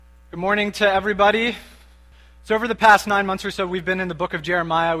Good morning to everybody. So over the past 9 months or so, we've been in the book of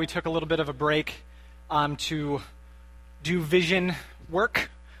Jeremiah. We took a little bit of a break to do vision work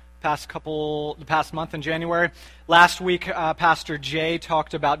the past month in January. Last week, Pastor Jay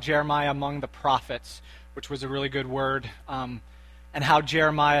talked about Jeremiah among the prophets, which was a really good word, and how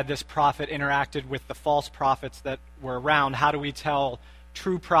Jeremiah, this prophet, interacted with the false prophets that were around. How do we tell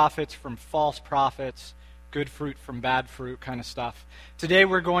true prophets from false prophets? Good fruit from bad fruit kind of stuff. Today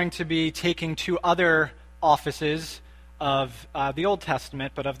we're going to be taking two other offices of the Old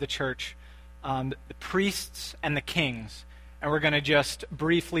Testament, but of the church, the priests and the kings. And we're going to just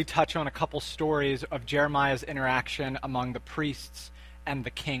briefly touch on a couple stories of Jeremiah's interaction among the priests and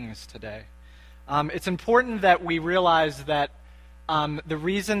the kings today. It's important that we realize that the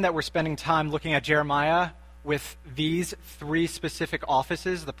reason that we're spending time looking at Jeremiah with these three specific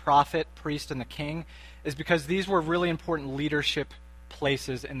offices, the prophet, priest, and the king, is because these were really important leadership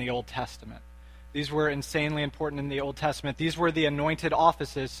places in the Old Testament. These were insanely important in the Old Testament. These were the anointed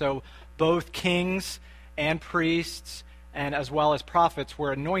offices, so both kings and priests, and as well as prophets,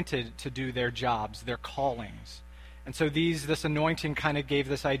 were anointed to do their jobs, their callings. And so this anointing kind of gave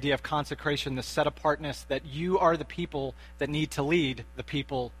this idea of consecration, the set-apartness that you are the people that need to lead the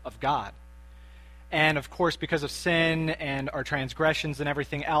people of God. And of course, because of sin and our transgressions and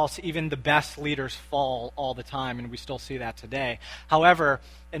everything else, even the best leaders fall all the time, and we still see that today. However,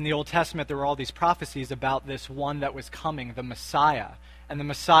 in the Old Testament, there were all these prophecies about this one that was coming, the Messiah. And the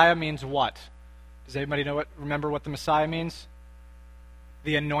Messiah means what? Does anybody remember what the Messiah means?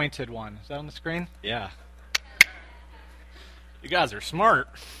 The anointed one. Is that on the screen? Yeah. You guys are smart.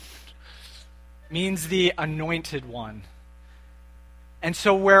 Means the anointed one. And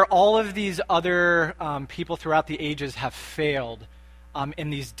so where all of these other people throughout the ages have failed in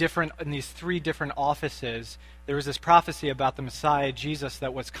these three different offices, there was this prophecy about the Messiah, Jesus,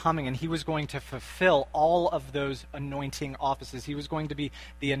 that was coming, and he was going to fulfill all of those anointing offices. He was going to be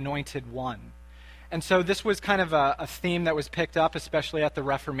the anointed one. And so this was kind of a theme that was picked up, especially at the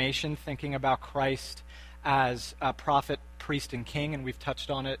Reformation, thinking about Christ as a prophet, priest, and king, and we've touched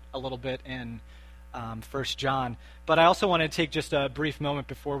on it a little bit in 1 John. But I also want to take just a brief moment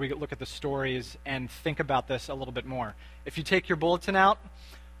before we look at the stories and think about this a little bit more. If you take your bulletin out,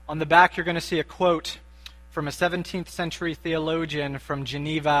 on the back you're going to see a quote from a 17th century theologian from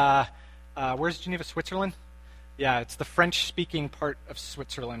Geneva. Where's Geneva, Switzerland? Yeah, it's the French-speaking part of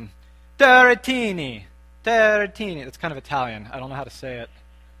Switzerland. Turretini. That's kind of Italian. I don't know how to say it.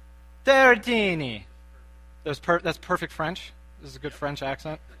 Turretini. That's perfect French. This is a good French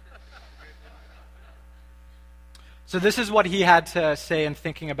accent. So this is what he had to say in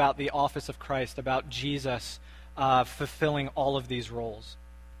thinking about the office of Christ, about Jesus fulfilling all of these roles.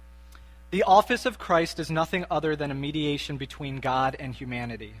 The office of Christ is nothing other than a mediation between God and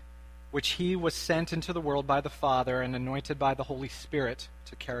humanity, which he was sent into the world by the Father and anointed by the Holy Spirit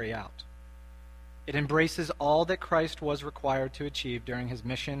to carry out. It embraces all that Christ was required to achieve during his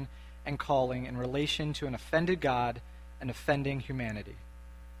mission and calling in relation to an offended God and offending humanity,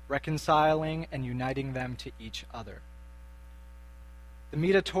 reconciling and uniting them to each other. The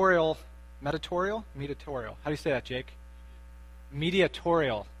mediatorial, how do you say that, Jake?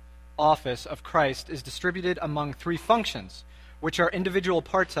 Mediatorial office of Christ is distributed among three functions, which are individual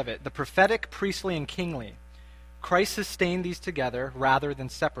parts of it, the prophetic, priestly, and kingly. Christ sustained these together rather than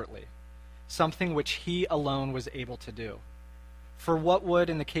separately, something which he alone was able to do. For what would,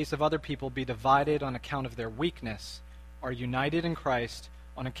 in the case of other people, be divided on account of their weakness, are united in Christ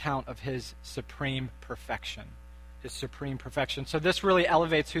on account of his supreme perfection. So this really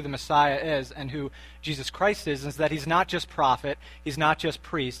elevates who the Messiah is and who Jesus Christ is that he's not just prophet, he's not just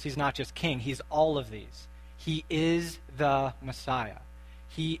priest, he's not just king, he's all of these. He is the Messiah.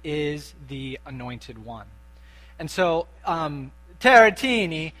 He is the anointed one. And so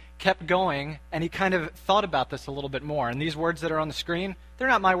Turretini kept going, and he kind of thought about this a little bit more. And these words that are on the screen, they're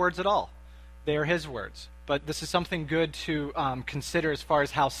not my words at all. They are his words. But this is something good to consider as far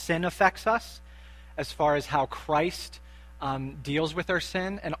as how sin affects us, as far as how Christ deals with our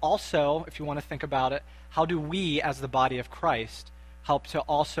sin, and also, if you want to think about it, how do we, as the body of Christ, help to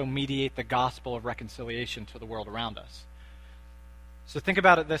also mediate the gospel of reconciliation to the world around us? So think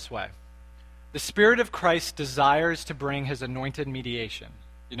about it this way. The Spirit of Christ desires to bring his anointed mediation.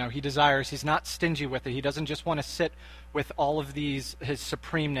 He's not stingy with it. He doesn't just want to sit with all of his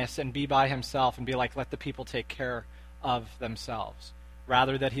supremeness and be by himself and be like, let the people take care of themselves.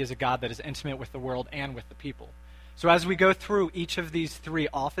 Rather, that he is a God that is intimate with the world and with the people. So as we go through each of these three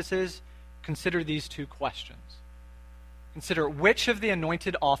offices, consider these two questions. Consider, which of the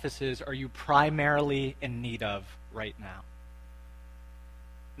anointed offices are you primarily in need of right now?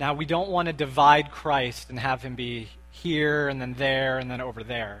 Now, we don't want to divide Christ and have him be here and then there and then over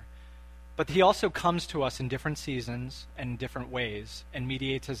there. But he also comes to us in different seasons and in different ways and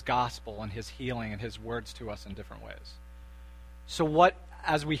mediates his gospel and his healing and his words to us in different ways. So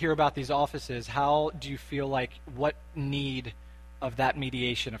as we hear about these offices, how do you feel like, what need of that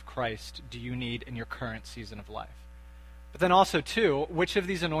mediation of Christ do you need in your current season of life? But then also, too, which of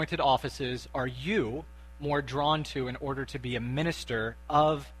these anointed offices are you more drawn to in order to be a minister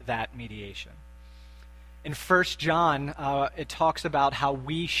of that mediation? In 1 John, it talks about how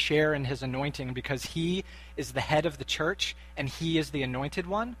we share in his anointing because he is the head of the church and he is the anointed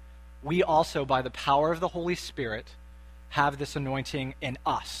one. We also, by the power of the Holy Spirit, have this anointing in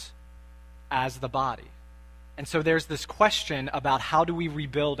us as the body. And so there's this question about how do we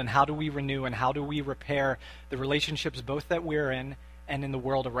rebuild and how do we renew and how do we repair the relationships both that we're in and in the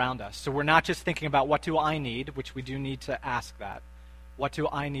world around us. So we're not just thinking about what do I need, which we do need to ask that. What do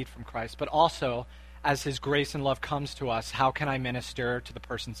I need from Christ? But also, as his grace and love comes to us, how can I minister to the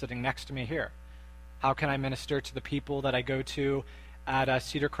person sitting next to me here? How can I minister to the people that I go to at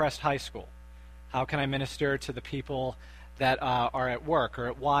Cedar Crest High School? How can I minister to the people that are at work or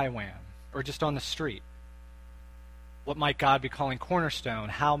at YWAM or just on the street? What might God be calling Cornerstone?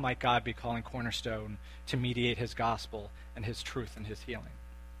 How might God be calling Cornerstone to mediate his gospel and his truth and his healing?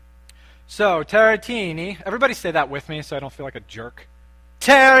 So, Tarantini, everybody say that with me so I don't feel like a jerk.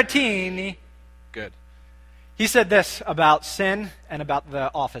 Tarantini. Good. He said this about sin and about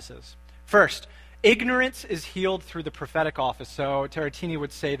the offices. First, ignorance is healed through the prophetic office. So Tarantini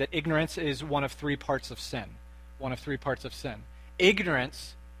would say that ignorance is one of three parts of sin. One of three parts of sin.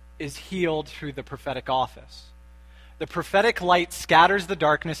 Ignorance is healed through the prophetic office. The prophetic light scatters the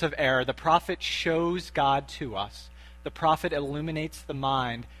darkness of error. The prophet shows God to us. The prophet illuminates the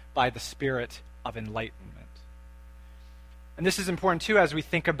mind by the spirit of enlightenment. And this is important, too, as we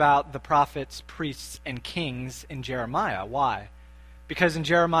think about the prophets, priests, and kings in Jeremiah. Why? Because in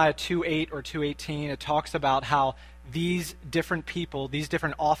Jeremiah 2:8 or 2:18, it talks about how these different people, these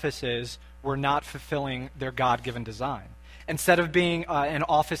different offices, were not fulfilling their God-given design. Instead of being an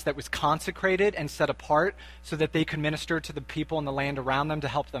office that was consecrated and set apart so that they could minister to the people in the land around them to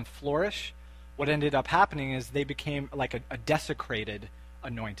help them flourish, what ended up happening is they became like a desecrated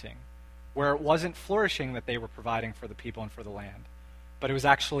anointing, where it wasn't flourishing that they were providing for the people and for the land, but it was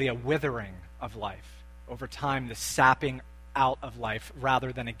actually a withering of life. Over time, the sapping out of life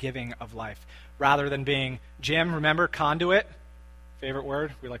rather than a giving of life. Rather than being, Jim, remember, conduit? Favorite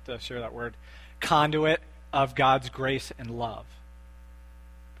word? We like to share that word. Conduit of God's grace and love.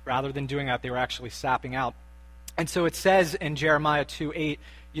 Rather than doing that, they were actually sapping out. And so it says in Jeremiah 2:8,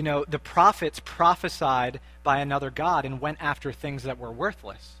 the prophets prophesied by another God and went after things that were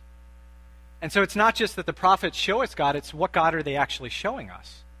worthless. And so it's not just that the prophets show us God, it's what God are they actually showing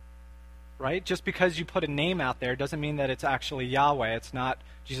us, right? Just because you put a name out there doesn't mean that it's actually Yahweh. It's not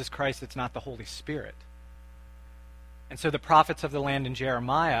Jesus Christ. It's not the Holy Spirit. And so the prophets of the land in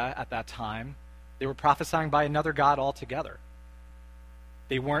Jeremiah at that time, they were prophesying by another God altogether.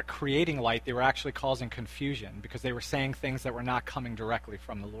 They weren't creating light. They were actually causing confusion because they were saying things that were not coming directly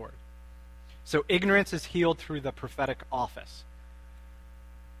from the Lord. So ignorance is healed through the prophetic office.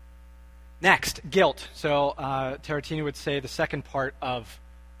 Next, guilt. So Tarantini would say the second part of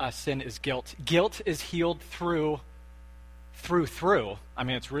sin is guilt. Guilt is healed through. I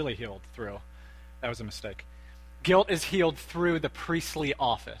mean, it's really healed through. That was a mistake. Guilt is healed through the priestly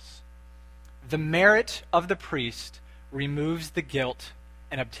office. The merit of the priest removes the guilt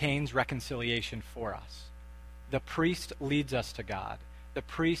and obtains reconciliation for us. The priest leads us to God. The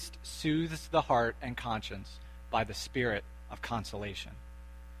priest soothes the heart and conscience by the spirit of consolation.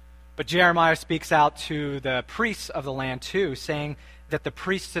 But Jeremiah speaks out to the priests of the land too, saying that the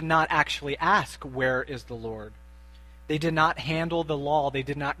priests did not actually ask, "Where is the Lord?" They did not handle the law, they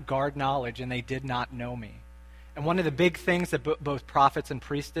did not guard knowledge, and they did not know me. And one of the big things that both prophets and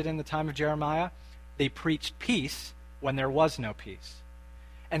priests did in the time of Jeremiah, they preached peace when there was no peace.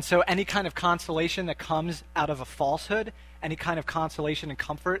 And so any kind of consolation that comes out of a falsehood, any kind of consolation and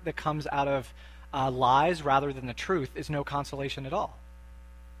comfort that comes out of lies rather than the truth is no consolation at all.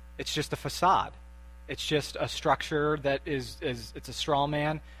 It's just a facade. It's just a structure that it's a straw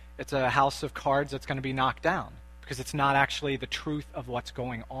man. It's a house of cards that's going to be knocked down because it's not actually the truth of what's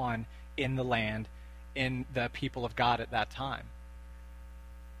going on in the land, in the people of God at that time.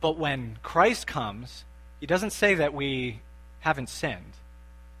 But when Christ comes, he doesn't say that we haven't sinned.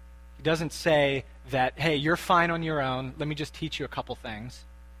 He doesn't say that, hey, you're fine on your own, let me just teach you a couple things.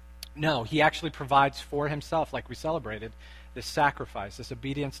 No, he actually provides for himself, like we celebrated, this sacrifice, this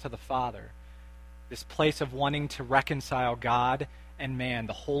obedience to the Father, this place of wanting to reconcile God and man,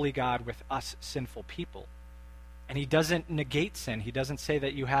 the holy God with us sinful people. And he doesn't negate sin. He doesn't say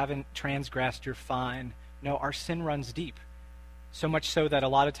that you haven't transgressed, you're fine. No, our sin runs deep. So much so that a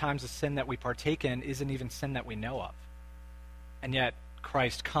lot of times the sin that we partake in isn't even sin that we know of. And yet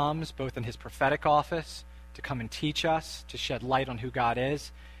Christ comes both in his prophetic office to come and teach us, to shed light on who God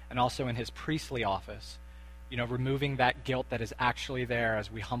is, and also in his priestly office, removing that guilt that is actually there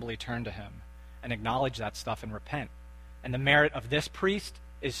as we humbly turn to him and acknowledge that stuff and repent. And the merit of this priest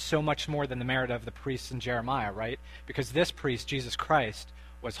is so much more than the merit of the priests in Jeremiah, right? Because this priest, Jesus Christ,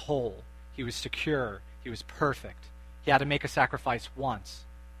 was whole. He was secure. He was perfect. He had to make a sacrifice once.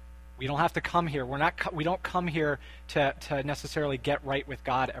 We don't have to come here. We don't come here to necessarily get right with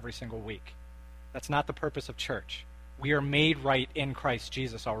God every single week. That's not the purpose of church. We are made right in Christ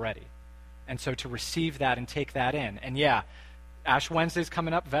Jesus already. And so to receive that and take that in. And yeah, Ash Wednesday's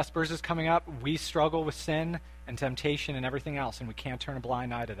coming up, Vespers is coming up. We struggle with sin and temptation and everything else, and we can't turn a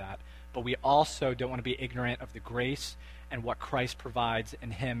blind eye to that. But we also don't want to be ignorant of the grace and what Christ provides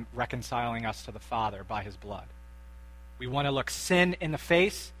in him reconciling us to the Father by his blood. We want to look sin in the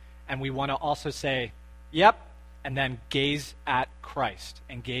face, and we want to also say, yep, and then gaze at Christ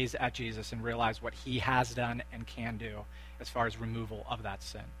and gaze at Jesus and realize what he has done and can do as far as removal of that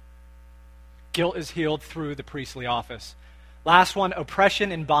sin. Guilt is healed through the priestly office. Last one,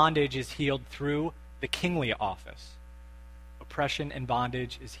 oppression and bondage is healed through the kingly office. Oppression and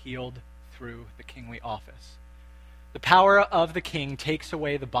bondage is healed through the kingly office. The power of the king takes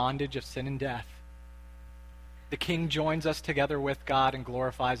away the bondage of sin and death. The king joins us together with God and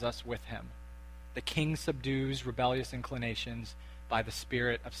glorifies us with him. The king subdues rebellious inclinations by the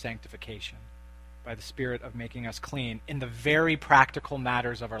spirit of sanctification, by the spirit of making us clean in the very practical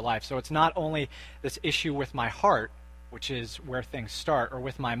matters of our life. So it's not only this issue with my heart, which is where things start, or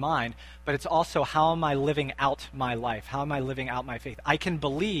with my mind, but it's also how am I living out my life? How am I living out my faith? I can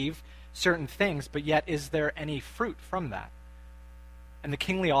believe certain things, but yet is there any fruit from that? And the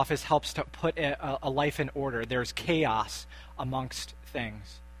kingly office helps to put a life in order. There's chaos amongst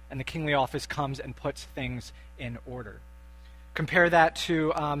things, and the kingly office comes and puts things in order. Compare that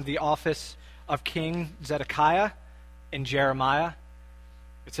to the office of King Zedekiah in Jeremiah.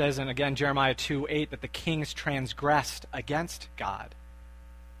 It says, and again, Jeremiah 2:8, that the kings transgressed against God.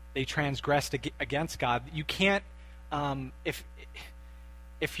 They transgressed against God. You can't,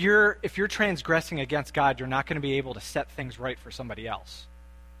 if you're transgressing against God, you're not going to be able to set things right for somebody else,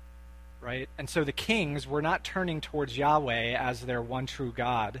 right? And so the kings were not turning towards Yahweh as their one true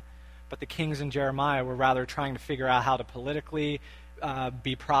God, but the kings in Jeremiah were rather trying to figure out how to politically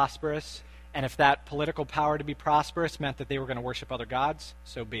be prosperous. And if that political power to be prosperous meant that they were going to worship other gods,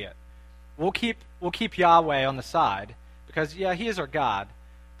 so be it. We'll keep Yahweh on the side because, yeah, he is our God,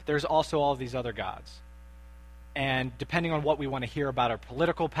 but there's also all of these other gods. And depending on what we want to hear about our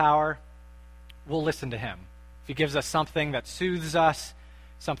political power, we'll listen to him. If he gives us something that soothes us,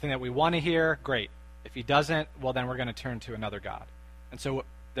 something that we want to hear, great. If he doesn't, well, then we're going to turn to another god. And so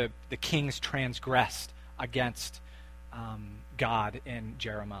the kings transgressed against God in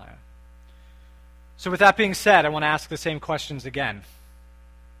Jeremiah. So with that being said, I want to ask the same questions again.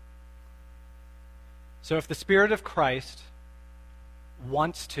 So if the Spirit of Christ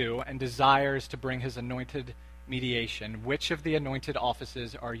wants to and desires to bring his anointed mediation, which of the anointed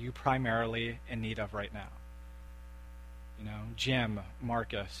offices are you primarily in need of right now? Jim,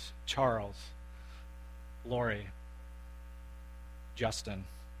 Marcus, Charles, Lori, Justin.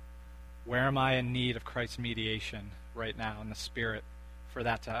 Where am I in need of Christ's mediation right now in the Spirit for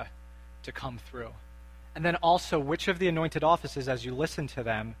that to come through? And then also, which of the anointed offices, as you listen to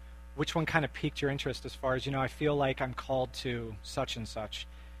them, which one kind of piqued your interest as far as, I feel like I'm called to such and such,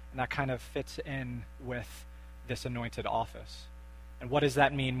 and that kind of fits in with this anointed office. And what does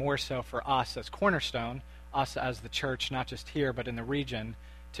that mean more so for us as Cornerstone, us as the church, not just here, but in the region,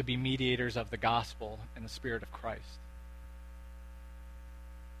 to be mediators of the gospel in the Spirit of Christ?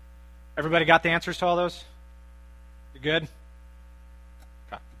 Everybody got the answers to all those? You good?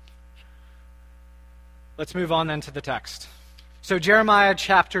 Okay. Let's move on then to the text. So Jeremiah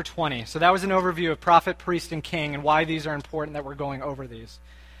chapter 20. So that was an overview of prophet, priest, and king and why these are important that we're going over these.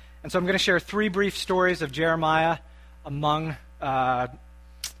 And so I'm going to share 3 brief stories of Jeremiah among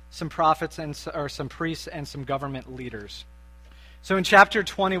some prophets or some priests and some government leaders. So in chapter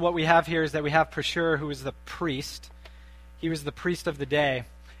 20, what we have here is that we have Pashur, who is the priest. He was the priest of the day.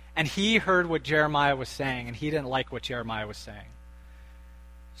 And he heard what Jeremiah was saying, and he didn't like what Jeremiah was saying.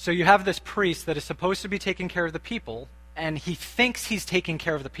 So you have this priest that is supposed to be taking care of the people, and he thinks he's taking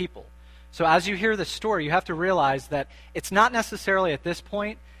care of the people. So as you hear this story, you have to realize that it's not necessarily at this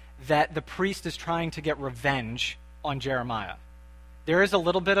point that the priest is trying to get revenge on Jeremiah. There is a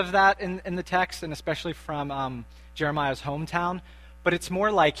little bit of that in the text, and especially from Jeremiah's hometown, but it's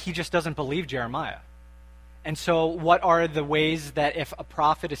more like he just doesn't believe Jeremiah. And so what are the ways that if a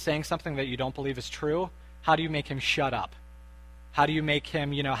prophet is saying something that you don't believe is true, how do you make him shut up? How do you make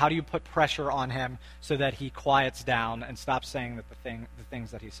him, how do you put pressure on him so that he quiets down and stops saying the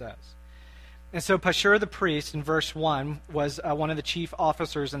things that he says? And so Pashur the priest, in verse 1, was one of the chief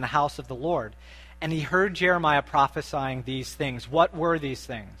officers in the house of the Lord. And he heard Jeremiah prophesying these things. What were these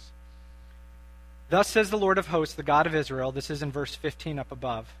things? Thus says the Lord of hosts, the God of Israel, this is in verse 15 up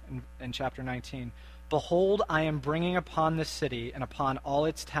above in chapter 19, Behold, I am bringing upon this city and upon all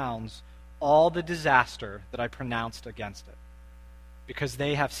its towns all the disaster that I pronounced against it, because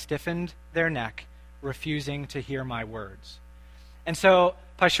they have stiffened their neck, refusing to hear my words. And so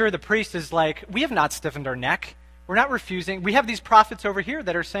Pashur the priest is like, we have not stiffened our neck. We're not refusing. We have these prophets over here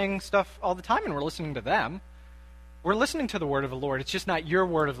that are saying stuff all the time, and we're listening to them. We're listening to the word of the Lord. It's just not your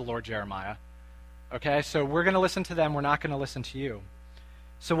word of the Lord, Jeremiah. Okay, so we're going to listen to them. We're not going to listen to you.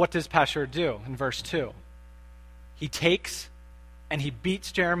 So what does Pashur do in verse 2? He takes and he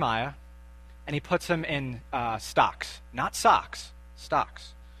beats Jeremiah, and he puts him in stocks. Not socks,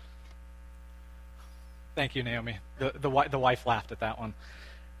 stocks. Thank you, Naomi. The wife laughed at that one.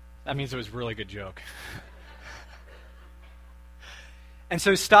 That means it was a really good joke. And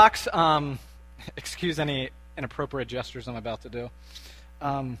so stocks, excuse any inappropriate gestures I'm about to do.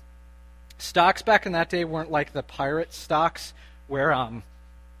 Stocks back in that day weren't like the pirate stocks where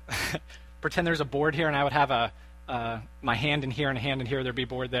pretend there's a board here and I would have my hand in here and a hand in here, there'd be a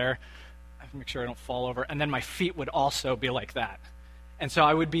board there. I have to make sure I don't fall over. And then my feet would also be like that. And so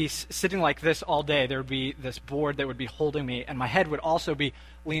I would be sitting like this all day. There would be this board that would be holding me, and my head would also be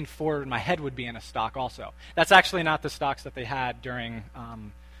leaned forward, and my head would be in a stock also. That's actually not the stocks that they had during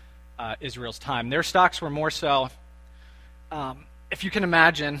Israel's time. Their stocks were more so, if you can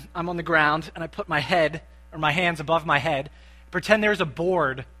imagine, I'm on the ground, and I put my head, or my hands above my head. Pretend there's a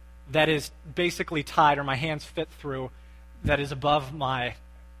board that is basically tied, or my hands fit through, that is above my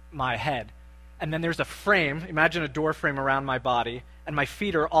head. And then there's a frame, imagine a door frame around my body, and my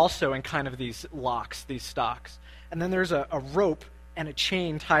feet are also in kind of these locks, these stocks. And then there's a rope and a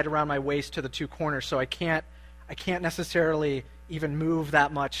chain tied around my waist to the two corners, so I can't necessarily even move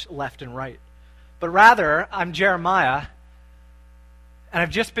that much left and right. But rather, I'm Jeremiah, and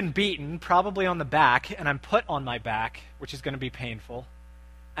I've just been beaten, probably on the back, and I'm put on my back, which is going to be painful.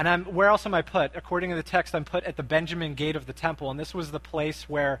 And where else am I put? According to the text, I'm put at the Benjamin gate of the temple, and this was the place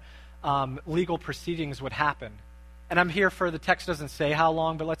where legal proceedings would happen. And I'm here for, the text doesn't say how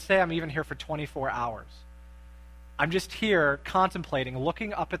long, but let's say I'm even here for 24 hours. I'm just here contemplating,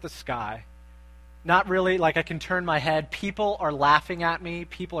 looking up at the sky. Not really like I can turn my head. People are laughing at me.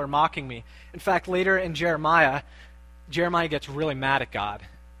 People are mocking me. In fact, later in Jeremiah gets really mad at God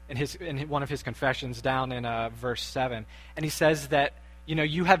in one of his confessions down in verse 7. And he says that,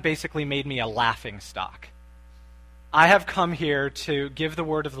 you have basically made me a laughing stock. I have come here to give the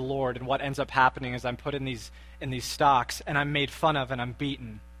word of the Lord, and what ends up happening is I'm put in these stocks, and I'm made fun of, and I'm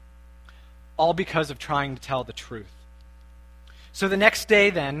beaten, all because of trying to tell the truth. So the next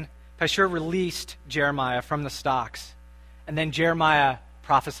day then, Pashur released Jeremiah from the stocks, and then Jeremiah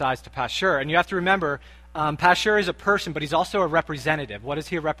prophesies to Pashur. And you have to remember, Pashur is a person, but he's also a representative. What is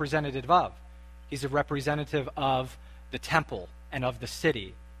he a representative of? He's a representative of the temple and of the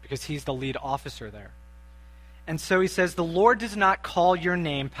city, because he's the lead officer there. And so he says, the Lord does not call your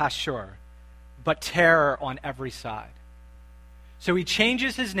name Pashur, but terror on every side. So he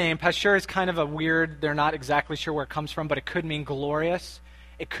changes his name. Pashur is kind of a weird, they're not exactly sure where it comes from, but it could mean glorious.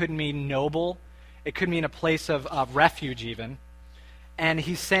 It could mean noble. It could mean a place of refuge even. And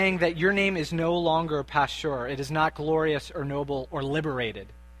he's saying that your name is no longer Pashur. It is not glorious or noble or liberated,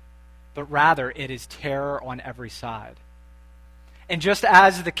 but rather it is terror on every side. And just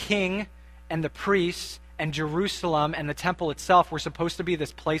as the king and the priests and Jerusalem and the temple itself were supposed to be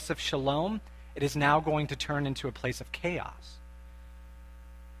this place of shalom, it is now going to turn into a place of chaos.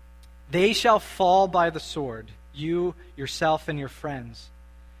 They shall fall by the sword, you, yourself, and your friends,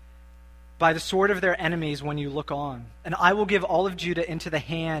 by the sword of their enemies when you look on. And I will give all of Judah into the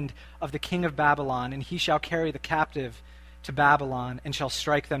hand of the king of Babylon, and he shall carry the captive to Babylon and shall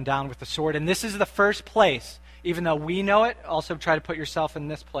strike them down with the sword. And this is the first place, even though we know it, also try to put yourself in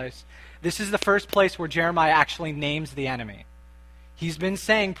this place. This is the first place where Jeremiah actually names the enemy. He's been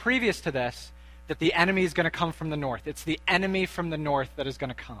saying previous to this that the enemy is going to come from the north. It's the enemy from the north that is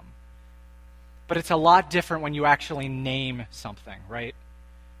going to come. But it's a lot different when you actually name something, right?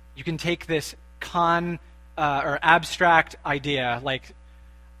 You can take this or abstract idea like,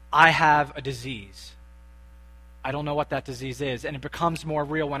 I have a disease. I don't know what that disease is. And it becomes more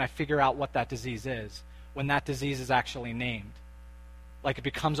real when I figure out what that disease is, when that disease is actually named. Like it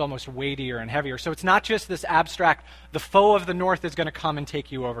becomes almost weightier and heavier. So it's not just this abstract, the foe of the north is going to come and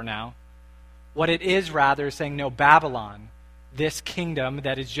take you over now. What it is rather is saying, no, Babylon, this kingdom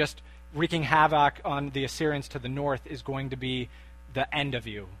that is just wreaking havoc on the Assyrians to the north, is going to be the end of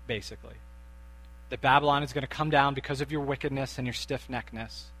you, basically. That Babylon is going to come down because of your wickedness and your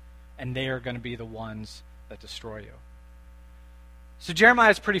stiff-neckedness, and they are going to be the ones that destroy you. So Jeremiah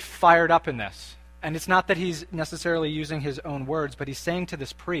is pretty fired up in this. And it's not that he's necessarily using his own words, but he's saying to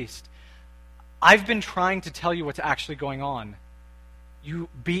this priest, I've been trying to tell you what's actually going on. You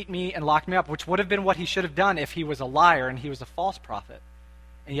beat me and locked me up, which would have been what he should have done if he was a liar and he was a false prophet.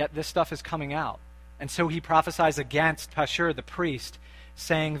 And yet this stuff is coming out. And so he prophesies against Pashur, the priest,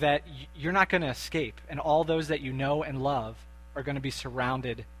 saying that you're not going to escape, and all those that you know and love are going to be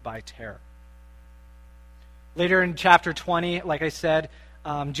surrounded by terror. Later in chapter 20, like I said,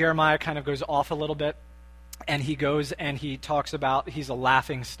 Jeremiah kind of goes off a little bit, and he goes and he talks about he's a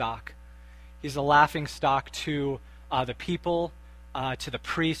laughing stock. He's a laughing stock to the people, to the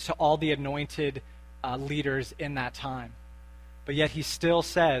priests, to all the anointed leaders in that time. But yet he still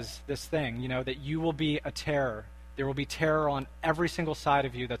says this thing, that you will be a terror. There will be terror on every single side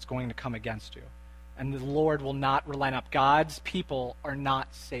of you that's going to come against you. And the Lord will not relent up. God's people are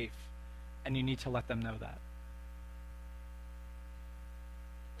not safe, and you need to let them know that.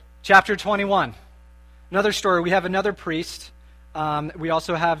 Chapter 21. Another story. We have another priest. We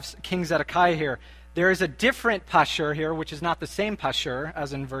also have King Zedekiah here. There is a different Pashur here, which is not the same Pashur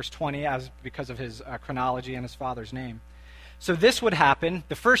as in verse 20, because of his chronology and his father's name. So this would happen,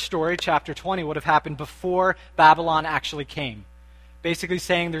 the first story, chapter 20, would have happened before Babylon actually came. Basically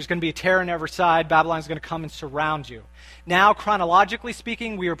saying there's going to be a terror on every side, Babylon's going to come and surround you. Now, chronologically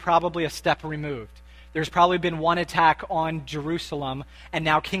speaking, we are probably a step removed. There's probably been one attack on Jerusalem, and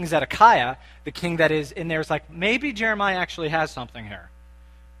now King Zedekiah, the king that is in there, is like, maybe Jeremiah actually has something here.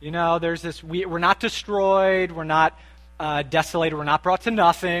 There's this, we're not destroyed, we're not desolated, we're not brought to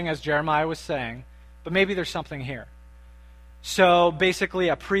nothing, as Jeremiah was saying, but maybe there's something here. So basically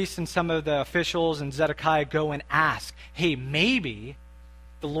a priest and some of the officials and Zedekiah go and ask, hey, maybe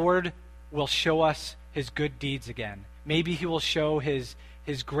the Lord will show us his good deeds again. Maybe he will show his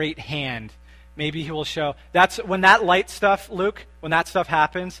great hand. Maybe he will show. That's when that light stuff, Luke, when that stuff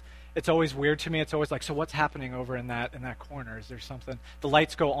happens, it's always weird to me. It's always like, so what's happening over in that corner? Is there something? The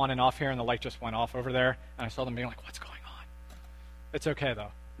lights go on and off here, and the light just went off over there, and I saw them being like, what's going on? It's okay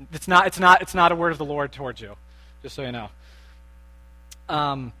though. It's not a word of the Lord towards you, just so you know.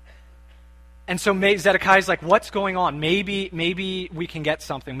 And so Zedekiah's like, what's going on? Maybe we can get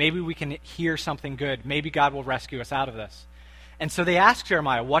something. Maybe we can hear something good. Maybe God will rescue us out of this. And so they ask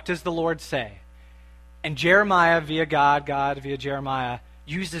Jeremiah, what does the Lord say? And Jeremiah, via God via Jeremiah,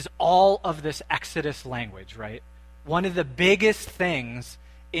 uses all of this Exodus language, right? One of the biggest things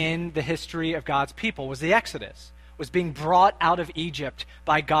in the history of God's people was the Exodus, was being brought out of Egypt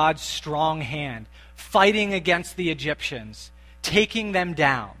by God's strong hand, fighting against the Egyptians, taking them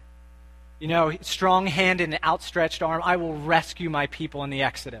down. Strong hand and outstretched arm, I will rescue my people in the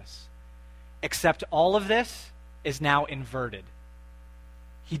Exodus. Except all of this is now inverted.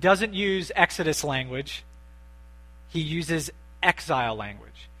 He doesn't use Exodus language. He uses exile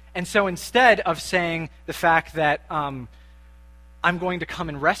language. And so instead of saying the fact that I'm going to come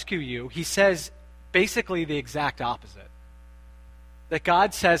and rescue you, he says basically the exact opposite. That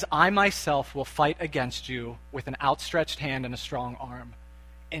God says, I myself will fight against you with an outstretched hand and a strong arm.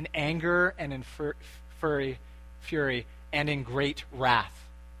 In anger and in fury and in great wrath,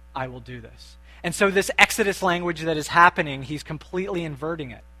 I will do this. And so this Exodus language that is happening, he's completely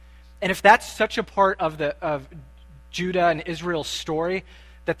inverting it. And if that's such a part of Judah and Israel's story,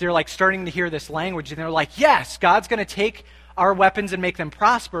 that they're like starting to hear this language, and they're like, yes, God's going to take our weapons and make them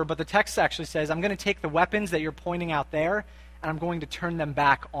prosper, but the text actually says, I'm going to take the weapons that you're pointing out there, and I'm going to turn them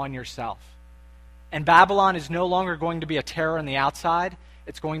back on yourself. And Babylon is no longer going to be a terror on the outside,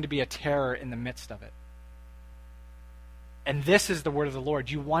 it's going to be a terror in the midst of it. And this is the word of the Lord.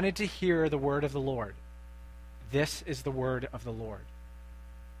 You wanted to hear the word of the Lord. This is the word of the Lord.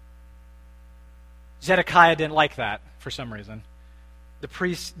 Zedekiah didn't like that for some reason. The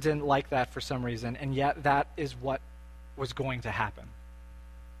priests didn't like that for some reason, and yet that is what was going to happen.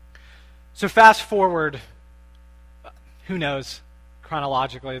 So fast forward, who knows,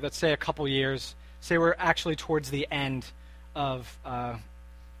 chronologically, let's say a couple years. Say we're actually towards the end of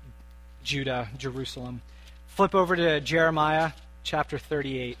Judah, Jerusalem. Flip over to Jeremiah chapter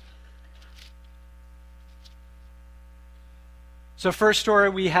 38. So first story,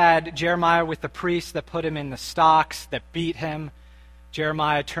 we had Jeremiah with the priests that put him in the stocks, that beat him.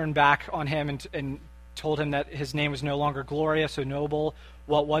 Jeremiah turned back on him and told him that his name was no longer glorious or noble.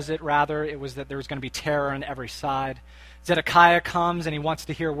 What was it, rather? It was that there was going to be terror on every side. Zedekiah comes and he wants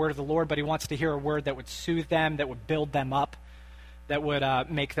to hear a word of the Lord, but he wants to hear a word that would soothe them, that would build them up, that would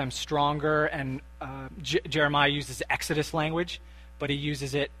make them stronger. And Jeremiah uses Exodus language, but he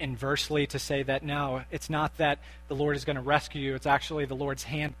uses it inversely to say that, no, it's not that the Lord is going to rescue you. It's actually the Lord's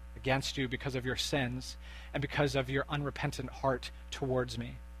hand against you because of your sins and because of your unrepentant heart towards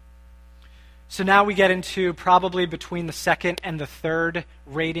me. So now we get into probably between the second and the third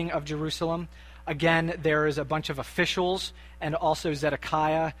raiding of Jerusalem. Again, there is a bunch of officials and also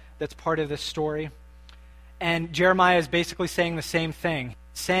Zedekiah that's part of this story. And Jeremiah is basically saying the same thing,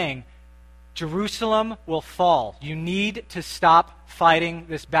 saying, Jerusalem will fall. You need to stop fighting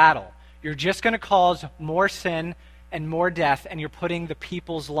this battle. You're just going to cause more sin and more death, and you're putting the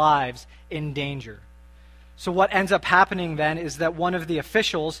people's lives in danger. So what ends up happening then is that one of the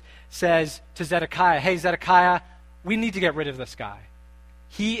officials says to Zedekiah, hey, Zedekiah, we need to get rid of this guy.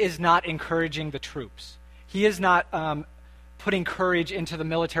 He is not encouraging the troops. He is not putting courage into the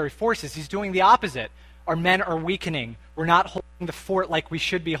military forces. He's doing the opposite. Our men are weakening. We're not holding the fort like we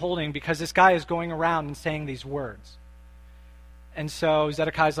should be holding because this guy is going around and saying these words. And so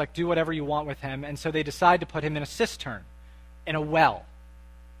Zedekiah's like, do whatever you want with him. And so they decide to put him in a cistern, in a well.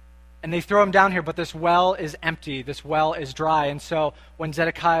 And they throw him down here, but this well is empty. This well is dry. And so when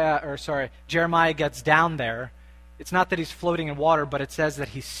Jeremiah gets down there, it's not that he's floating in water, but it says that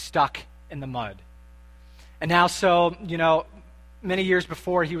he's stuck in the mud. And now, many years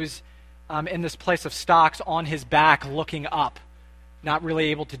before, he was in this place of stocks on his back looking up, not really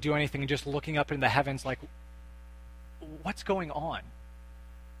able to do anything, just looking up in the heavens like, what's going on?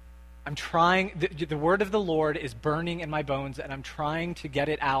 I'm trying, the word of the Lord is burning in my bones, and I'm trying to get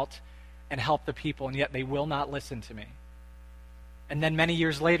it out and help the people, and yet they will not listen to me. And then many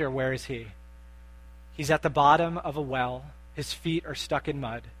years later, where is he? He's at the bottom of a well. His feet are stuck in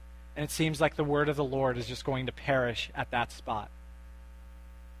mud, and it seems like the word of the Lord is just going to perish at that spot.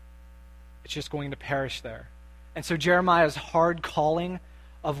 It's just going to perish there. And so Jeremiah's hard calling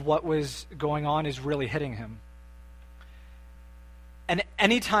of what was going on is really hitting him. And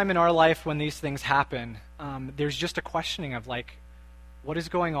any time in our life when these things happen, there's just a questioning of like, what is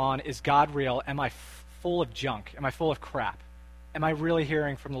going on? Is God real? Am I full of junk? Am I full of crap? Am I really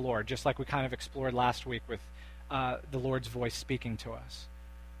hearing from the Lord? Just like we kind of explored last week with the Lord's voice speaking to us.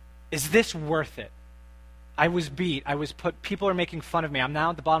 Is this worth it? I was beat. People are making fun of me. I'm now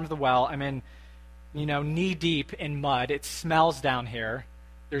at the bottom of the well. I'm in, knee deep in mud. It smells down here.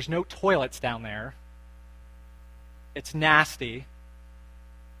 There's no toilets down there. It's nasty.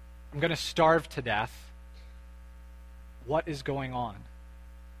 I'm going to starve to death. What is going on?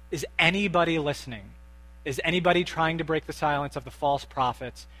 Is anybody listening? Is anybody trying to break the silence of the false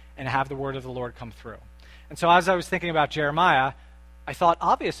prophets and have the word of the Lord come through? And so as I was thinking about Jeremiah, I thought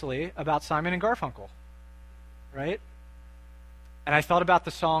obviously about Simon and Garfunkel, right? And I thought about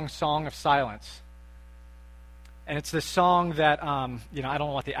the Song of Silence. And it's this song that, I don't know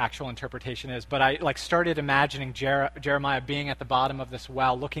what the actual interpretation is, but I started imagining Jeremiah being at the bottom of this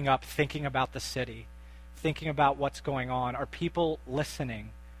well, looking up, thinking about the city, thinking about what's going on. Are people listening?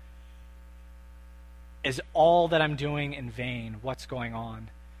 Is all that I'm doing in vain? What's going on?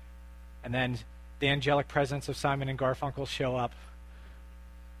 And then the angelic presence of Simon and Garfunkel show up,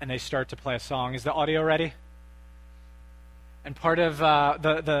 and they start to play a song. Is the audio ready? And part of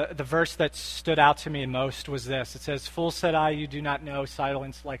the verse that stood out to me most was this. It says, "Fool said I, you do not know,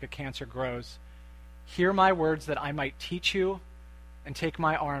 silence like a cancer grows. Hear my words that I might teach you, and take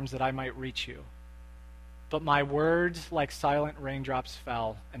my arms that I might reach you. But my words like silent raindrops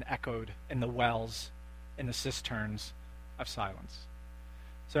fell and echoed in the wells, in the cisterns of silence."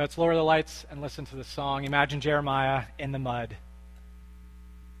 So let's lower the lights and listen to the song. Imagine Jeremiah in the mud.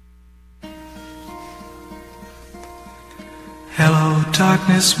 Hello,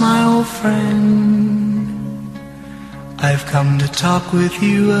 darkness, my old friend. I've come to talk with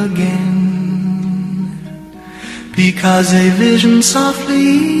you again, because a vision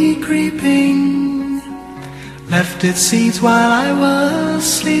softly creeping left its seeds while I was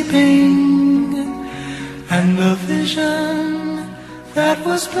sleeping, and the vision that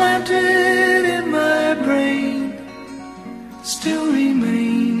was planted in my brain still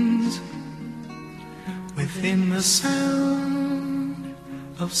remains within the sound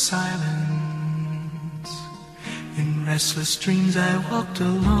of silence. In restless dreams I walked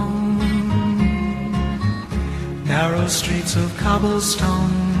alone, narrow streets of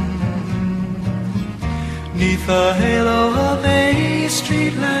cobblestone, 'neath the halo of a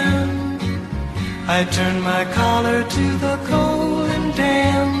street lamp, I turned my collar to the cold and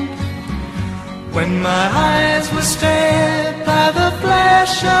damp. When my eyes were stared by the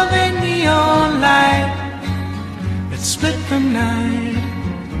flash of a neon light that split the night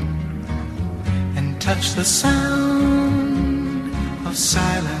and touched the sound of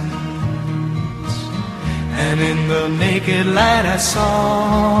silence, and in the naked light I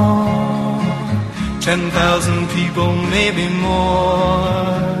saw 10,000 people, maybe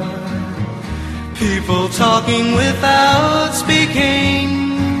more, people talking without speaking,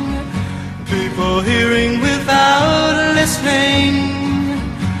 people hearing without listening,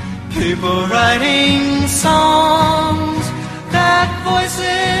 people writing songs that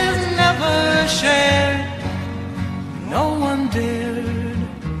voices never shared. No one dared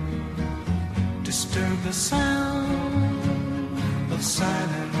disturb the sound of silence.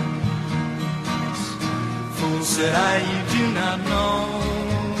 Fool, said I, you do not know,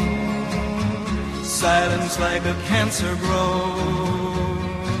 silence like a cancer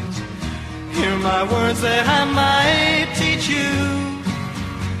grows. Hear my words that I might teach you,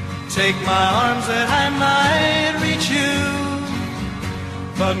 take my arms that I might reach you,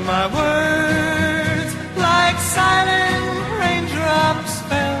 but my words like silent raindrops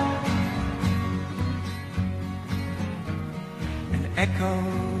fell and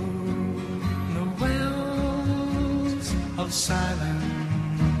echoed the wells of silence,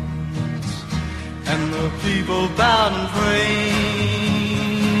 and the people bowed and prayed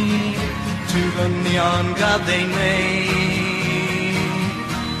to the neon god they made,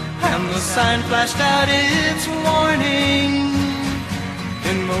 and the sign flashed out its warning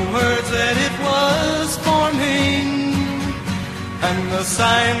in the words that it was forming, and the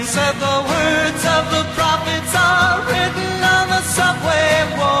sign said the words of the prophets are written on the subway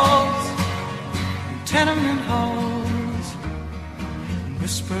walls and tenement halls, and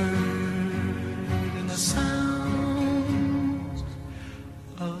whispered in the sounds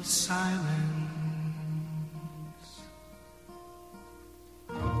of silence.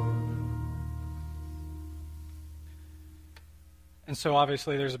 And so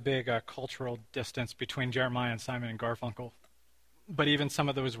obviously there's a big cultural distance between Jeremiah and Simon and Garfunkel. But even some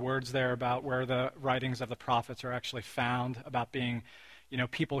of those words there about where the writings of the prophets are actually found, about being,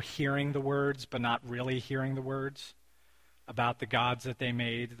 people hearing the words but not really hearing the words, about the gods that they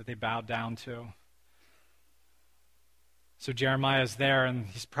made, that they bowed down to. So Jeremiah is there, and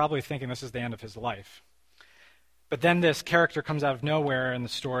he's probably thinking this is the end of his life. But then this character comes out of nowhere in the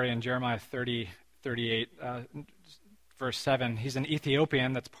story in Jeremiah 38, verse 7. He's an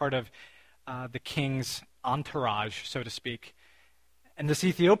Ethiopian that's part of the king's entourage, so to speak. And this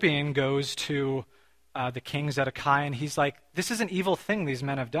Ethiopian goes to the king Zedekiah, and he's like, this is an evil thing these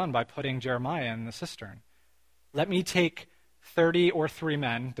men have done by putting Jeremiah in the cistern. Let me take 30 or 3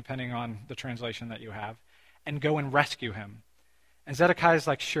 men, depending on the translation that you have, and go and rescue him. And Zedekiah's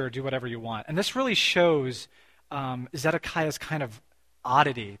like, sure, do whatever you want. And this really shows Zedekiah's kind of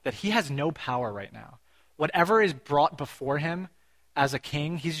oddity, that he has no power right now. Whatever is brought before him as a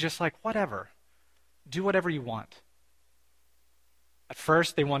king, he's just like, whatever. Do whatever you want. At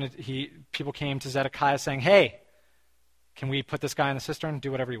first, people came to Zedekiah saying, hey, can we put this guy in the cistern?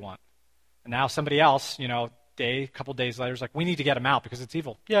 Do whatever you want. And now somebody else, a couple days later, is like, we need to get him out because it's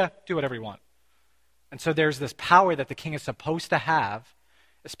evil. Yeah, do whatever you want. And so there's this power that the king is supposed to have,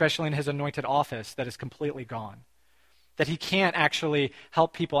 especially in his anointed office, that is completely gone. That he can't actually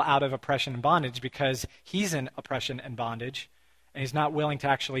help people out of oppression and bondage because he's in oppression and bondage, and he's not willing to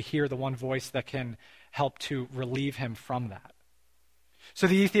actually hear the one voice that can help to relieve him from that. So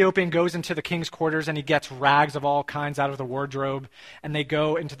the Ethiopian goes into the king's quarters, and he gets rags of all kinds out of the wardrobe, and they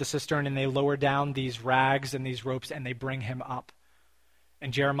go into the cistern, and they lower down these rags and these ropes, and they bring him up.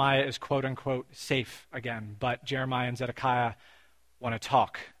 And Jeremiah is quote-unquote safe again, but Jeremiah and Zedekiah want to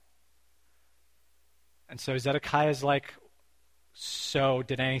talk. And so Zedekiah is like, so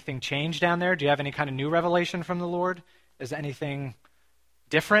did anything change down there? Do you have any kind of new revelation from the Lord? Is anything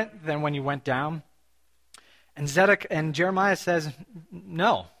different than when you went down? And Jeremiah says,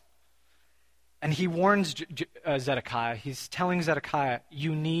 no. And he warns Zedekiah. He's telling Zedekiah,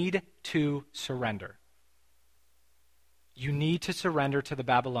 you need to surrender. You need to surrender to the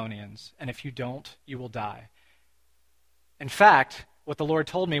Babylonians, and if you don't, you will die. In fact, what the Lord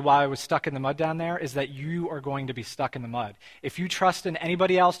told me while I was stuck in the mud down there is that you are going to be stuck in the mud. If you trust in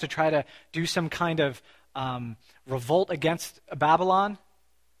anybody else to try to do some kind of revolt against Babylon,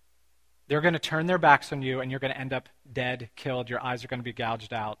 they're going to turn their backs on you, and you're going to end up dead, killed. Your eyes are going to be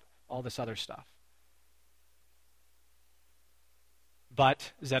gouged out, all this other stuff.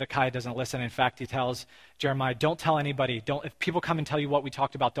 But Zedekiah doesn't listen. In fact, he tells Jeremiah, don't tell anybody. If people come and tell you what we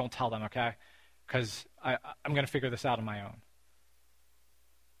talked about, don't tell them, okay? Because I'm going to figure this out on my own.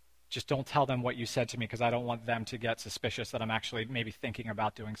 Just don't tell them what you said to me, because I don't want them to get suspicious that I'm actually maybe thinking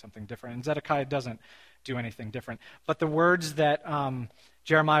about doing something different. And Zedekiah doesn't do anything different. But the words that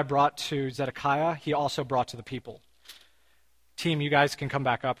Jeremiah brought to Zedekiah, he also brought to the people. Team, you guys can come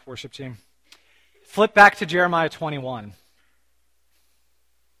back up, worship team. Flip back to Jeremiah 21.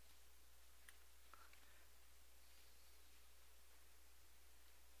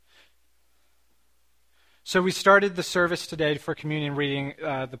 So we started the service today for communion reading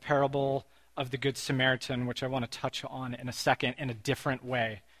the parable of the Good Samaritan, which I want to touch on in a second in a different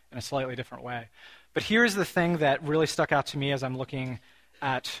way, in a slightly different way. But here's the thing that really stuck out to me as I'm looking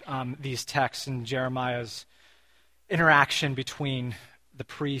at these texts and Jeremiah's interaction between the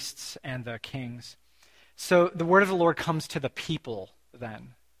priests and the kings. So the word of the Lord comes to the people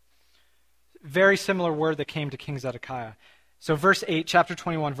then. Very similar word that came to King Zedekiah. So verse 8, chapter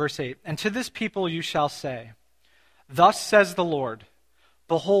 21, verse 8, and to this people you shall say, thus says the Lord,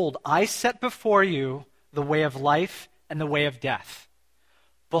 behold, I set before you the way of life and the way of death.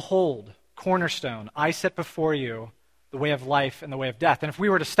 Behold, cornerstone, I set before you the way of life and the way of death. And if we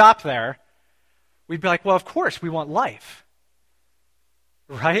were to stop there, we'd be like, well, of course, we want life.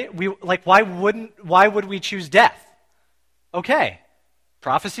 Right? Why would we choose death? Okay,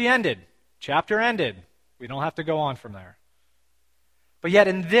 prophecy ended, chapter ended. We don't have to go on from there. But yet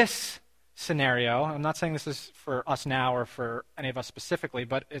in this scenario, I'm not saying this is for us now or for any of us specifically,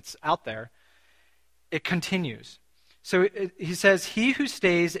 but it's out there, it continues. So he says, he who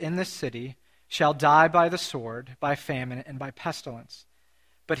stays in this city shall die by the sword, by famine, and by pestilence.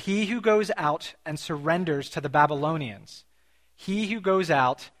 But he who goes out and surrenders to the Babylonians, he who goes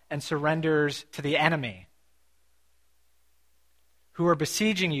out and surrenders to the enemy, who are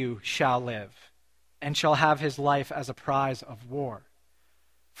besieging you shall live, and shall have his life as a prize of war.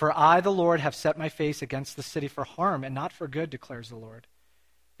 For I, the Lord, have set my face against the city for harm and not for good, declares the Lord.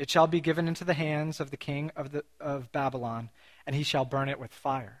 It shall be given into the hands of the king of Babylon, and he shall burn it with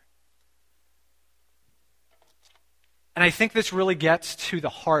fire. And I think this really gets to the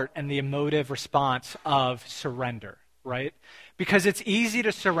heart and the emotive response of surrender, right? Because it's easy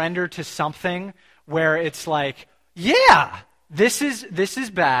to surrender to something where it's like, yeah, this is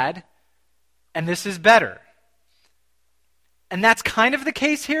bad, and this is better. And that's kind of the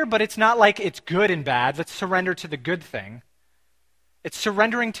case here, but it's not like it's good and bad. Let's surrender to the good thing. It's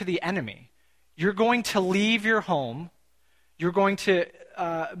surrendering to the enemy. You're going to leave your home. You're going to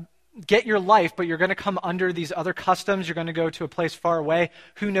get your life, but you're going to come under these other customs. You're going to go to a place far away.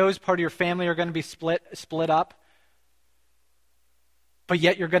 Who knows, part of your family are going to be split up. But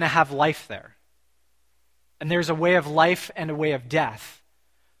yet you're going to have life there. And there's a way of life and a way of death.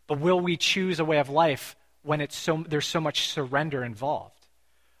 But will we choose a way of life when there's so much surrender involved?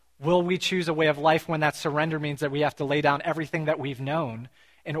 Will we choose a way of life when that surrender means that we have to lay down everything that we've known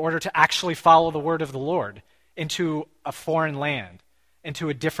in order to actually follow the word of the Lord into a foreign land, into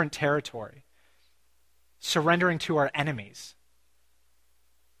a different territory, surrendering to our enemies?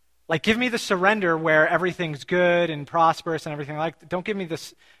 Like, give me the surrender where everything's good and prosperous and everything like that. Don't give me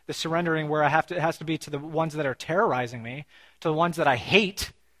the surrendering where it has to be to the ones that are terrorizing me, to the ones that I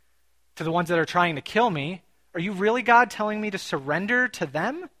hate, to the ones that are trying to kill me. Are you really, God, telling me to surrender to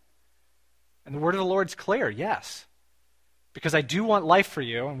them? And the word of the Lord's clear, yes. Because I do want life for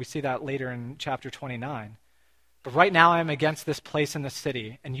you, and we see that later in chapter 29. But right now I'm against this place in the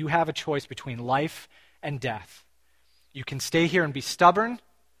city, and you have a choice between life and death. You can stay here and be stubborn,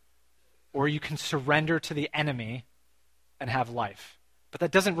 or you can surrender to the enemy and have life. But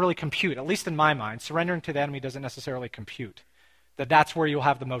that doesn't really compute, at least in my mind. Surrendering to the enemy doesn't necessarily compute. That's where you'll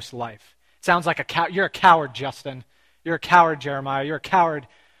have the most life. It sounds like you're a coward, Justin. You're a coward, Jeremiah. You're a coward,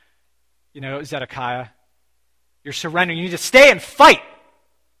 Zedekiah. You're surrendering. You need to stay and fight,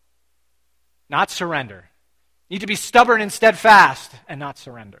 not surrender. You need to be stubborn and steadfast and not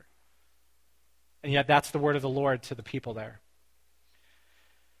surrender. And yet that's the word of the Lord to the people there.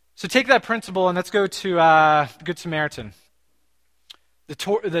 So take that principle and let's go to the Good Samaritan.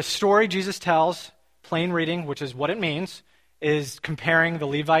 The story Jesus tells, plain reading, which is what it means, is comparing the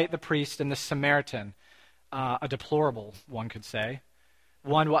Levite, the priest, and the Samaritan. A deplorable, one could say.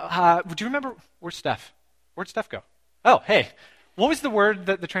 Do you remember, where'd Steph go? Oh, hey. What was the word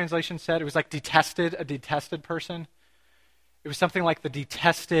that the translation said? It was like detested, a detested person. It was something like the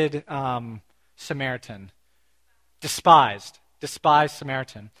detested Samaritan. Despised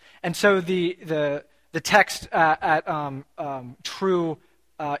Samaritan. And so the text at true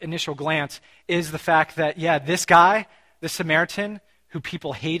initial glance is the fact that, this guy, the Samaritan, who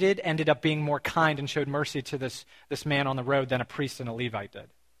people hated ended up being more kind and showed mercy to this man on the road than a priest and a Levite did,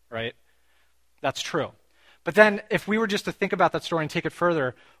 right? That's true. But then if we were just to think about that story and take it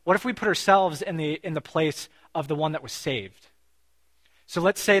further, what if we put ourselves in the place of the one that was saved? So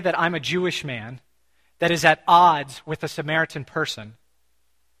let's say that I'm a Jewish man that is at odds with a Samaritan person.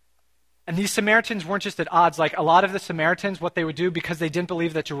 And these Samaritans weren't just at odds. Like a lot of the Samaritans, what they would do, because they didn't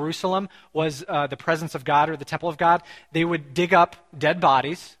believe that Jerusalem was the presence of God or the temple of God, they would dig up dead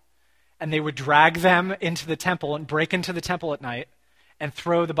bodies and they would drag them into the temple and break into the temple at night and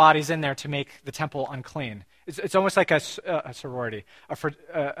throw the bodies in there to make the temple unclean. It's almost like a sorority,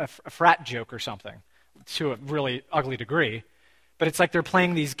 a frat joke or something, to a really ugly degree. But it's like they're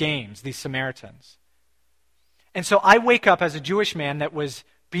playing these games, these Samaritans. And so I wake up as a Jewish man that was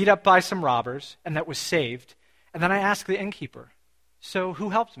beat up by some robbers and that was saved, and then I ask the innkeeper, so who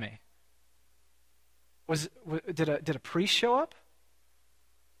helped me? Did a priest show up?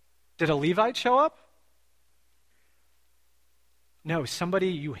 Did a Levite show up? No, somebody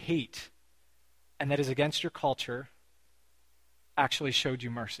you hate and that is against your culture actually showed you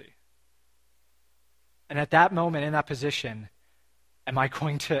mercy. And at that moment, in that position, am I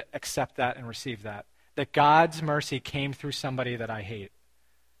going to accept that and receive that? That God's mercy came through somebody that I hate.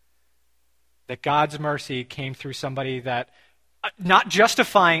 That God's mercy came through somebody that, not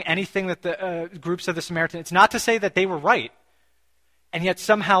justifying anything that the groups of the Samaritans, it's not to say that they were right. And yet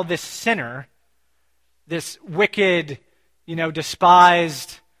somehow this sinner, this wicked,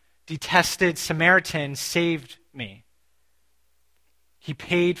 despised, detested Samaritan saved me. He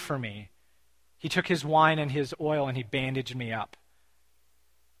paid for me. He took his wine and his oil and he bandaged me up.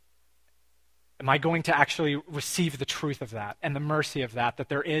 Am I going to actually receive the truth of that and the mercy of that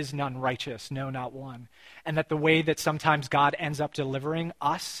there is none righteous, no, not one, and that the way that sometimes God ends up delivering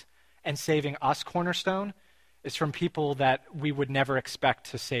us and saving us, Cornerstone, is from people that we would never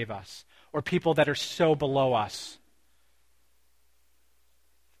expect to save us, or people that are so below us,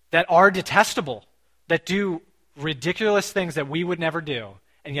 that are detestable, that do ridiculous things that we would never do,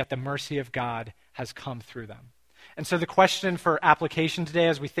 and yet the mercy of God has come through them. And so the question for application today,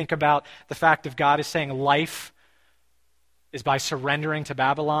 as we think about the fact of God is saying life is by surrendering to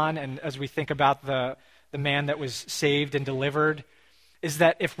Babylon, and as we think about the man that was saved and delivered, is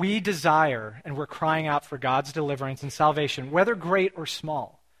that if we desire and we're crying out for God's deliverance and salvation, whether great or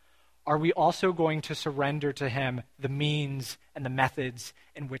small, are we also going to surrender to him the means and the methods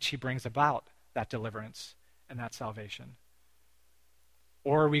in which he brings about that deliverance and that salvation?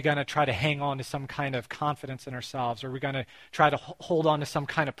 Or are we going to try to hang on to some kind of confidence in ourselves? Or are we going to try to hold on to some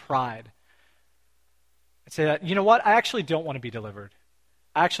kind of pride? And say that, you know what, I actually don't want to be delivered.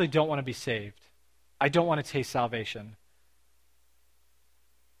 I actually don't want to be saved. I don't want to taste salvation.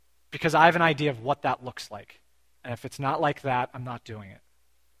 Because I have an idea of what that looks like. And if it's not like that, I'm not doing it.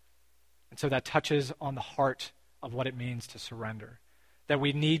 And so that touches on the heart of what it means to surrender. That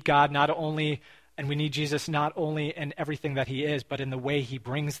we need God not only, and we need Jesus not only in everything that he is, but in the way he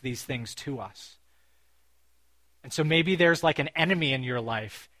brings these things to us. And so maybe there's like an enemy in your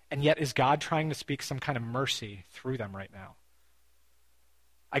life, and yet is God trying to speak some kind of mercy through them right now?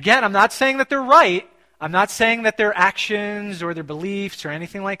 Again, I'm not saying that they're right. I'm not saying that their actions or their beliefs or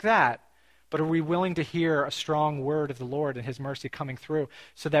anything like that. But are we willing to hear a strong word of the Lord and his mercy coming through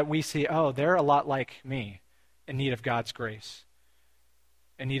so that we see, oh, they're a lot like me, in need of God's grace,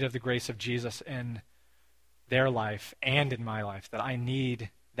 in need of the grace of Jesus in their life and in my life, that I need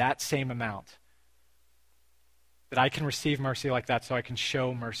that same amount, that I can receive mercy like that so I can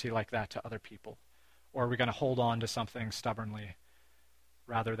show mercy like that to other people? Or are we going to hold on to something stubbornly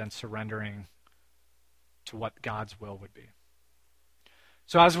rather than surrendering to what God's will would be?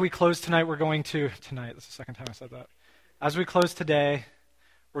 So as we close tonight, that's the second time I said that. As we close today,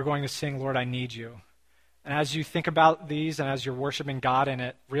 we're going to sing, Lord, I Need You. And as you think about these and as you're worshiping God in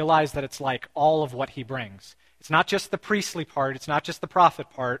it, realize that it's like all of what he brings. It's not just the priestly part. It's not just the prophet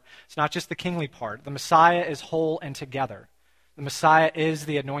part. It's not just the kingly part. The Messiah is whole and together. The Messiah is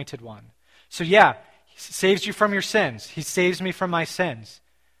the anointed one. So yeah, he saves you from your sins. He saves me from my sins.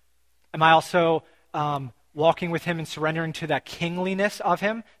 Am I also walking with him and surrendering to that kingliness of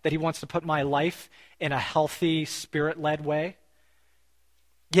him, that he wants to put my life in a healthy, spirit-led way?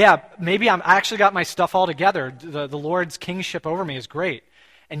 Yeah, maybe I actually got my stuff all together. The Lord's kingship over me is great.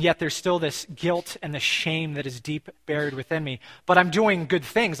 And yet there's still this guilt and the shame that is deep buried within me. But I'm doing good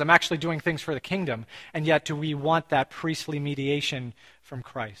things. I'm actually doing things for the kingdom. And yet do we want that priestly mediation from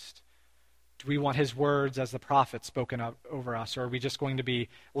Christ? Do we want his words as the prophet spoken over us? Or are we just going to be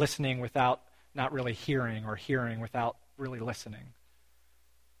listening without not really hearing, or hearing without really listening?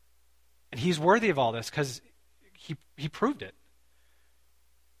 And he's worthy of all this because he proved it.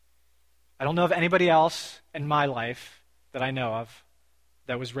 I don't know of anybody else in my life that I know of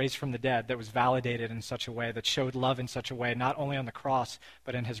that was raised from the dead, that was validated in such a way, that showed love in such a way, not only on the cross,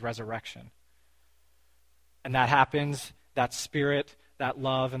 but in his resurrection. And that happens, that spirit, that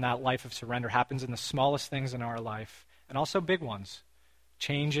love, and that life of surrender happens in the smallest things in our life, and also big ones,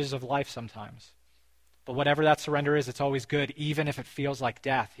 changes of life sometimes. But whatever that surrender is, it's always good, even if it feels like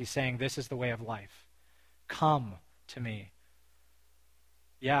death. He's saying, this is the way of life. Come to me.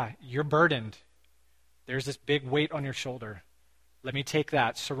 Yeah, you're burdened. There's this big weight on your shoulder. Let me take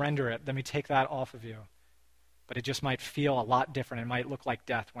that, surrender it. Let me take that off of you. But it just might feel a lot different. It might look like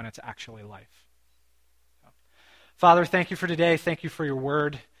death when it's actually life. Father, thank you for today. Thank you for your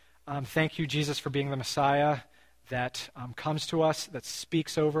word. Thank you, Jesus, for being the Messiah that comes to us, that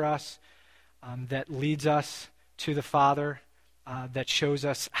speaks over us, that leads us to the Father, that shows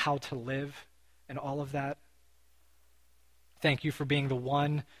us how to live and all of that. Thank you for being the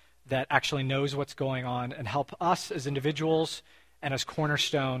one that actually knows what's going on, and help us as individuals and as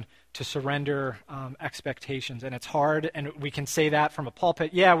Cornerstone to surrender expectations. And it's hard, and we can say that from a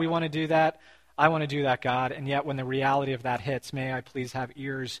pulpit. Yeah, we want to do that. I want to do that, God. And yet when the reality of that hits, may I please have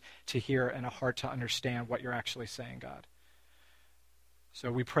ears to hear and a heart to understand what you're actually saying, God.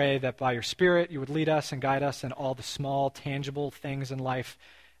 So we pray that by your Spirit you would lead us and guide us in all the small, tangible things in life,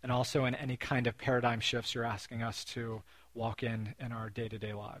 and also in any kind of paradigm shifts you're asking us to walk in our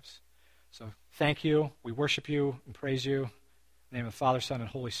day-to-day lives. So thank you. We worship you and praise you. In the name of the Father, Son, and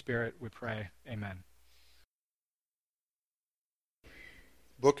Holy Spirit, we pray. Amen.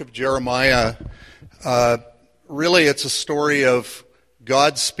 Book of Jeremiah, really it's a story of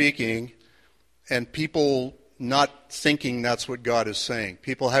God speaking and people not thinking that's what God is saying.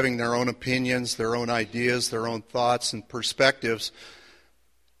 People having their own opinions, their own ideas, their own thoughts and perspectives,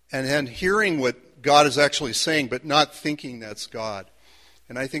 and then hearing what God is actually saying, but not thinking that's God.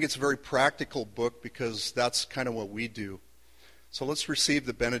 And I think it's a very practical book because that's kind of what we do. So let's receive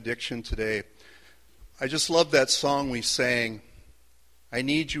the benediction today. I just love that song we sang, I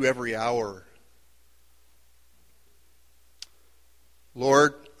need you every hour.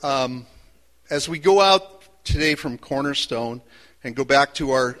 Lord, as we go out today from Cornerstone and go back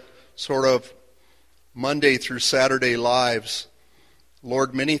to our sort of Monday through Saturday lives,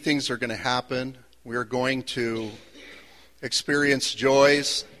 Lord, many things are going to happen. We are going to experience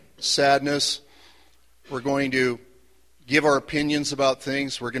joys, sadness. We're going to give our opinions about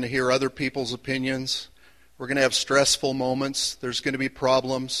things. We're going to hear other people's opinions. We're going to have stressful moments. There's going to be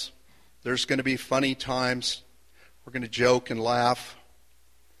problems. There's going to be funny times. We're going to joke and laugh.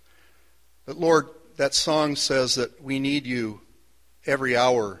 But Lord, that song says that we need you every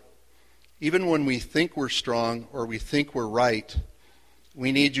hour. Even when we think we're strong or we think we're right,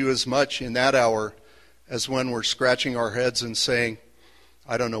 we need you as much in that hour as when we're scratching our heads and saying,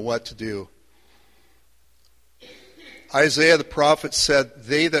 I don't know what to do. Isaiah the prophet said,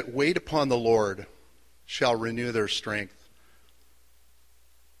 they that wait upon the Lord shall renew their strength.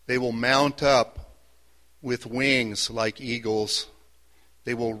 They will mount up with wings like eagles.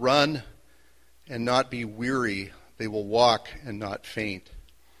 They will run and not be weary. They will walk and not faint.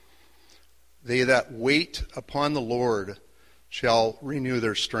 They that wait upon the Lord shall renew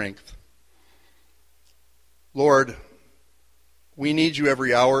their strength. Lord, we need you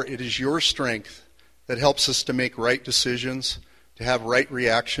every hour. It is your strength that helps us to make right decisions, to have right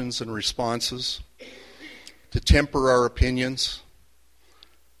reactions and responses, to temper our opinions.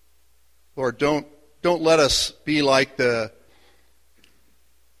 Lord, don't let us be like the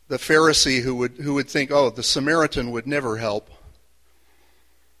Pharisee who would think, oh, the Samaritan would never help.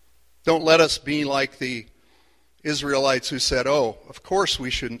 Don't let us be like the Israelites who said, oh, of course we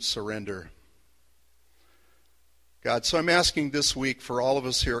shouldn't surrender. God, so I'm asking this week for all of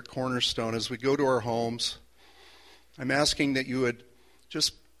us here at Cornerstone as we go to our homes, I'm asking that you would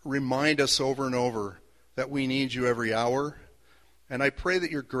just remind us over and over that we need you every hour. And I pray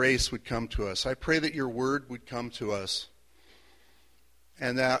that your grace would come to us. I pray that your word would come to us.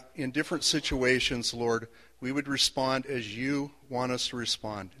 And that in different situations, Lord, we would respond as you want us to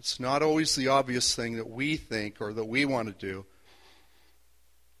respond. It's not always the obvious thing that we think or that we want to do.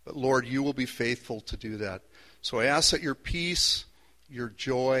 But Lord, you will be faithful to do that. So I ask that your peace, your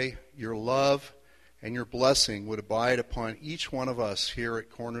joy, your love, and your blessing would abide upon each one of us here at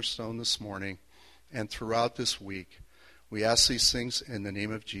Cornerstone this morning and throughout this week. We ask these things in the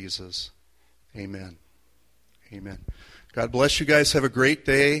name of Jesus. Amen. Amen. God bless you guys. Have a great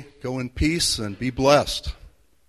day. Go in peace and be blessed.